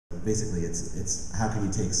basically it's how can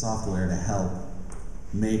you take software to help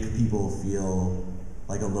make people feel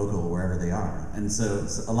like a local wherever they are. And so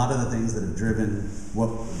a lot of the things that have driven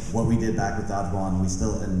what we did back with Dodgeball,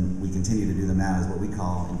 and we continue to do them now, is what we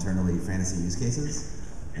call internally fantasy use cases.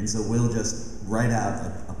 And so we'll just write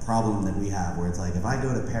out a problem that we have where it's like, if I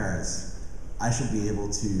go to Paris, I should be able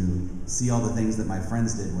to see all the things that my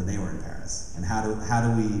friends did when they were in Paris. And how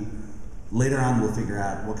do we, later on we'll figure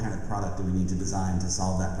out what kind of product do we need to design to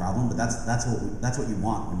solve that problem, but that's what you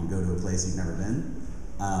want when you go to a place you've never been.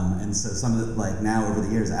 And so some of the, like now over the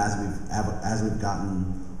years, as we've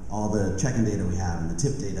gotten all the check-in data we have and the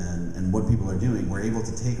tip data and what people are doing, we're able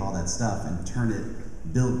to take all that stuff and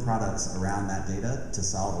build products around that data to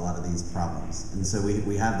solve a lot of these problems. And so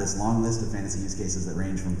we have this long list of fantasy use cases that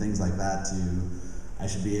range from things like that to I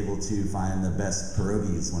should be able to find the best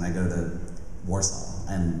pierogies when I go to Warsaw.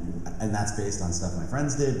 And that's based on stuff my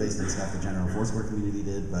friends did, based on stuff the general Foursquare community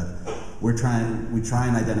did, but we try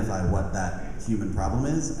and identify what that human problem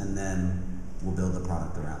is, and then we'll build the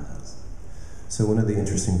product around those. So one of the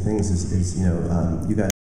interesting things is you guys